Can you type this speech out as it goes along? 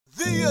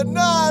The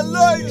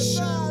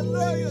annihilation.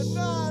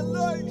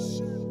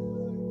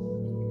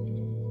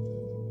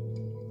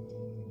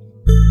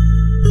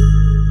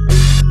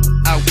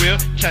 I will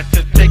try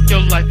to take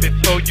your life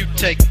before you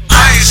take.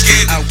 I ain't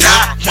scared to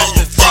die,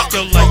 motherfucker.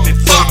 Your life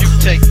before you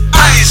take.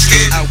 I ain't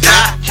scared to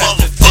die,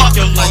 motherfucker.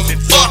 Your life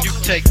before you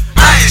take.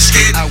 I ain't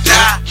scared to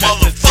die,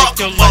 motherfucker.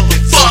 I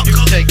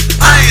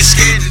ain't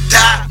scared to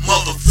die,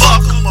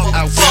 motherfucker.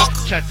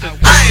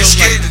 I ain't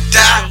scared to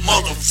die,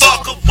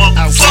 motherfucker.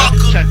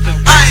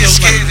 I ain't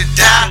scared to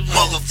die,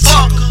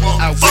 motherfucker.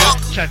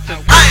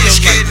 I ain't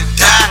scared to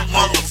die,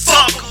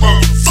 motherfucker.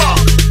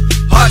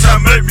 Hard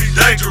time make me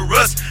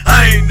dangerous.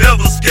 I ain't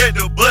never scared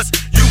to bust.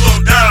 You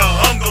gon' die or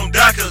I'm gon'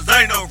 die, cause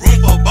ain't no room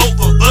for both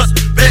of us.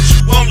 Bet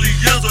you only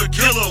is a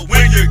killer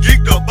when you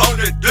geeked up on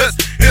that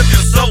dust. If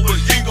you're sober,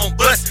 you ain't gon'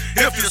 bust.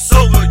 If you're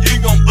sober, you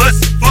ain't gon'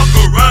 bust. Fuck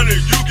around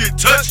and you get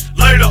touched.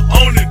 Later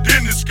on and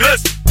then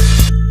discuss.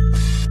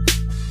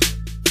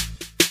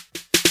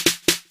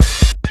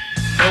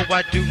 No,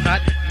 I do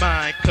not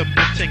mind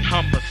committing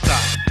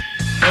homicide.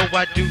 No,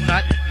 I do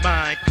not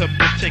mind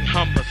committing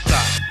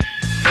homicide.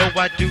 No,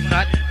 I do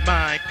not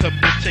mind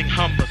committing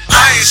homicide.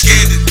 I ain't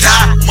scared to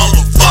die,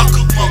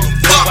 motherfucker.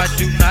 No, I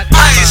do not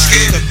I ain't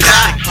scared to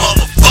die,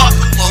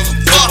 motherfucker.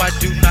 No, I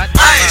do not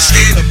I ain't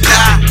scared to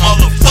die,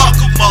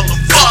 motherfucker.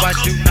 I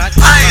do not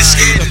I ain't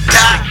scared to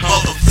die,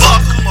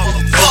 motherfucker.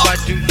 I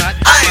do not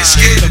I ain't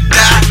scared to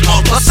die,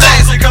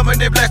 motherfucker.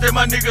 Coming in blast,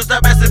 my niggas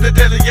stop asking the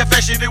deadly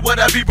infection. It what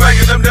I be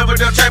bringing them, never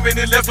them champion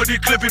and left for these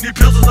clipping these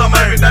pistols I'm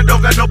aiming. I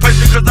don't got no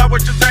patience, cause I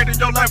was just changing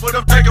your life, but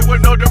I'm taking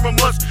with no different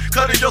months.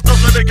 Cutting your throat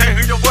so they can't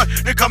hear your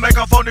voice. They come back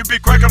off on and be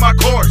cracking my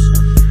chorus.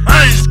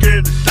 I ain't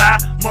scared to die,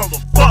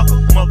 motherfucker.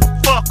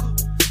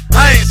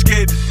 I ain't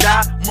scared to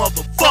die,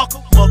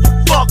 motherfucker.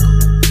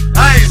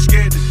 I ain't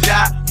scared to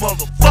die,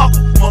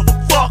 motherfucker.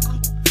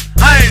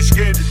 I ain't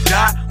scared to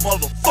die,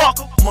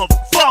 motherfucker.